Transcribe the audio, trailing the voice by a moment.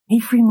Hey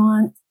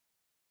Fremont,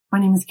 my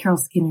name is Carol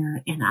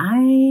Skinner, and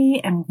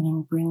I am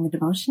going to bring the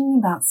devotion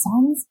about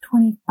Psalms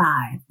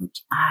 25,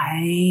 which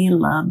I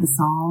love the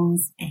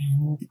Psalms,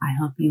 and I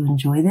hope you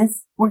enjoy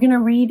this. We're going to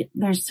read,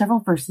 there's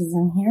several verses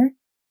in here,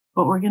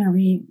 but we're going to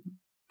read,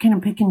 kind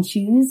of pick and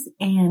choose,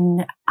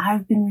 and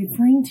I've been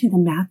referring to the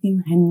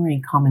Matthew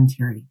Henry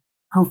commentary.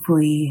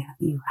 Hopefully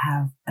you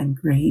have a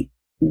great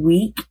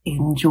week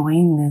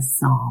enjoying this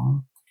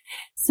psalm.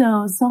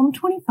 So Psalm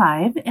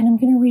 25, and I'm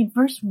going to read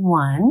verse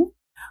 1.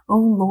 O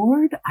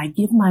Lord, I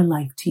give my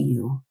life to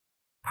you.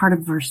 Part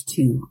of verse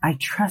 2, I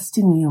trust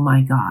in you,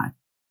 my God.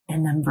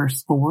 And then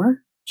verse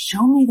 4,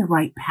 show me the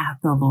right path,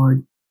 O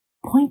Lord.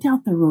 Point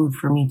out the road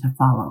for me to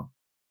follow.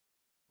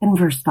 And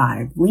verse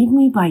 5, lead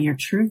me by your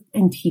truth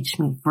and teach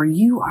me, for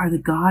you are the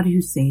God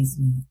who saves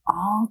me.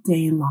 All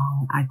day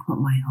long I put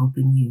my hope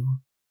in you.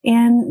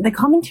 And the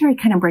commentary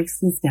kind of breaks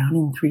this down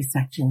in 3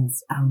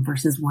 sections,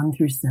 verses 1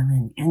 through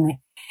 7. And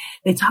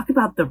they talk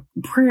about the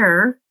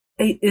prayer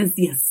is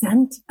the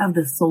ascent of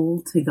the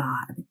soul to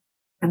God.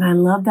 And I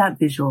love that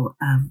visual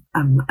of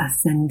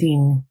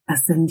ascending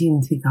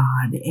to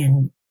God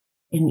and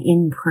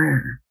in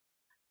prayer.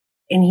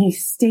 And he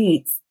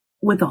states,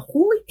 with a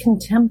holy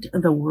contempt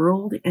of the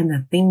world and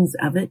the things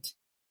of it,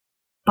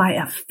 by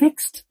a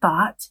fixed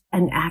thought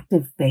and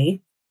active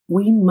faith,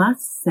 we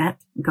must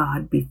set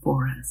God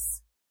before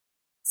us.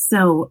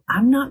 So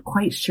I'm not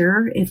quite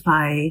sure if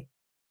I'm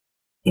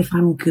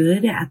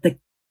good at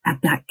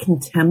that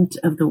contempt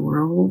of the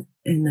world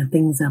and the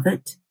things of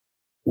it,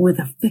 with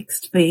a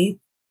fixed faith,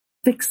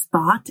 fixed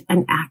thought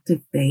and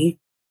active faith.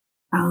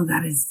 Oh,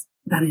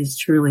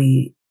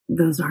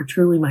 those are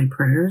truly my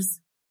prayers.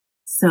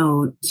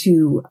 So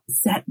to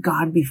set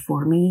God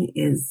before me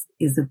is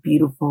a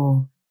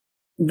beautiful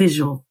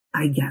visual,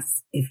 I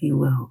guess, if you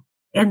will.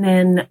 And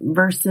then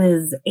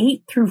verses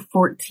 8 through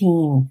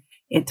 14,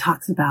 it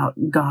talks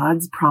about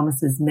God's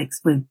promises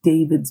mixed with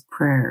David's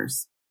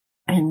prayers.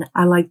 And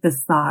I like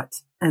this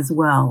thought as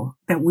well,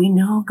 that we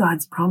know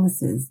God's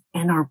promises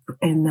and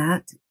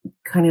that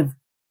kind of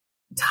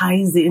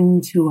ties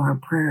into our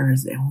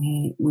prayers, and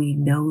we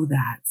know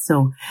that.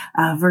 So,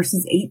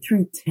 verses 8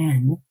 through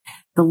 10,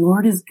 the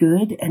Lord is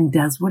good and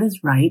does what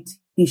is right.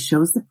 He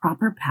shows the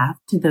proper path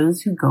to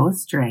those who go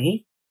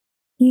astray.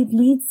 He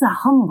leads the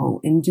humble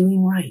in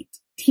doing right,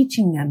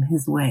 teaching them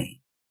his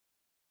way.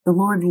 The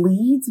Lord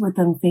leads with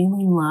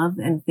unfailing love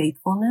and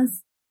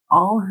faithfulness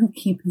all who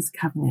keep his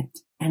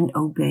covenant and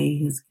obey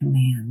his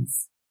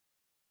commands.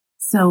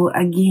 So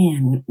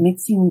again,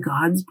 mixing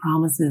God's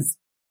promises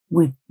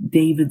with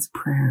David's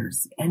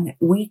prayers. And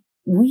we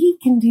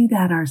can do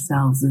that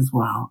ourselves as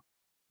well,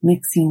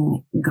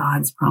 mixing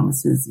God's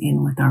promises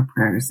in with our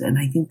prayers. And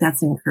I think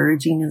that's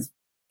encouraging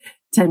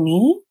to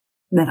me,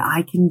 that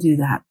I can do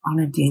that on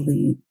a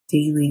daily,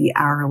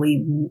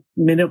 hourly,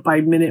 minute by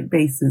minute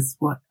basis,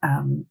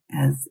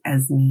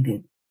 as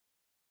needed.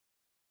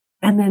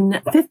 And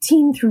then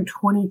 15 through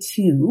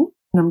 22,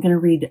 and I'm going to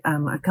read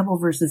a couple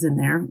verses in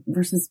there.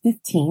 Verses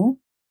 15,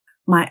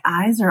 my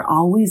eyes are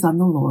always on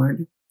the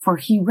Lord, for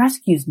he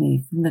rescues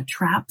me from the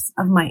traps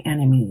of my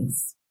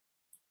enemies.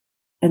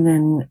 And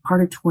then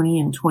part of 20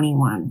 and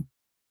 21,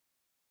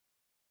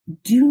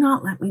 do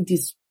not let me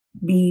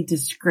be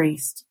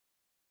disgraced,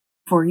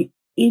 for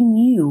in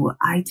you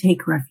I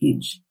take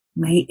refuge.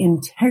 May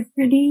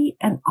integrity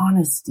and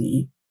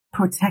honesty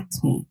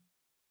protect me,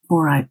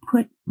 for I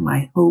put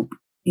my hope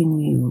in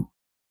you.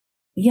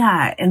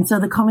 Yeah. And so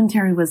the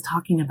commentary was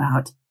talking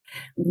about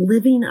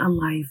living a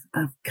life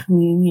of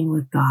communion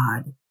with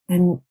God,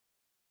 and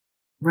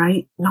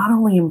right, not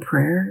only in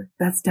prayer,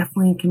 that's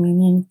definitely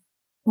communion,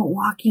 but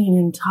walking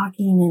and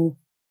talking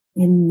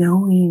and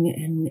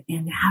knowing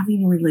and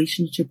having a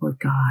relationship with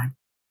God.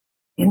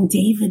 And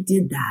David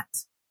did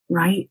that,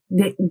 right?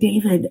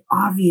 David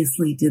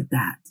obviously did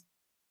that.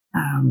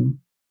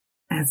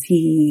 As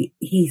he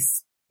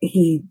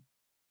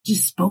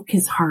just spoke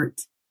his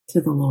heart to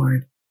the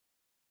Lord.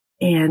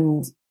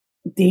 And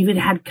David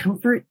had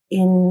comfort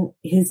in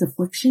his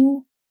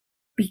affliction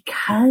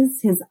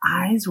because his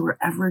eyes were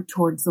ever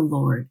towards the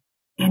Lord.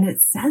 And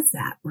it says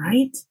that,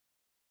 right?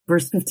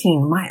 Verse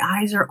 15, my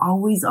eyes are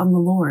always on the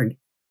Lord,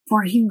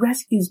 for he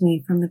rescues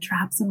me from the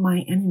traps of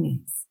my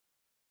enemies.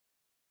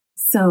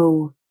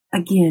 So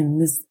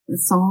again, the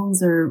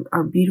Psalms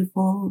are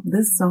beautiful.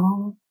 This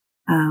Psalm,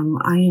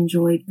 I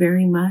enjoyed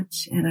very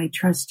much, and I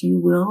trust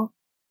you will,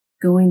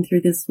 going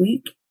through this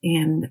week.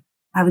 And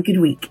have a good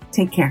week.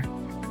 Take care.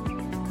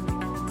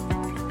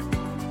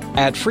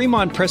 At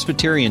Fremont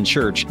Presbyterian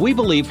Church, we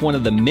believe one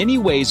of the many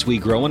ways we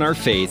grow in our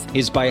faith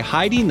is by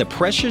hiding the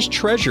precious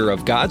treasure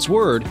of God's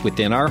Word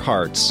within our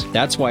hearts.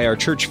 That's why our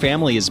church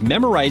family is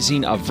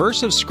memorizing a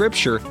verse of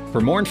Scripture.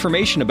 For more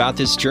information about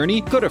this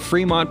journey, go to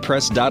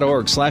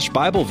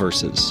fremontpress.org/Bible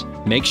verses.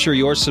 Make sure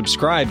you're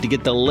subscribed to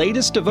get the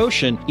latest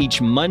devotion each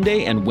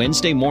Monday and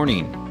Wednesday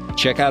morning.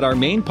 Check out our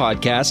main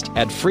podcast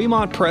at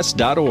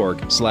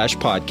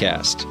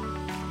fremontpress.org/podcast.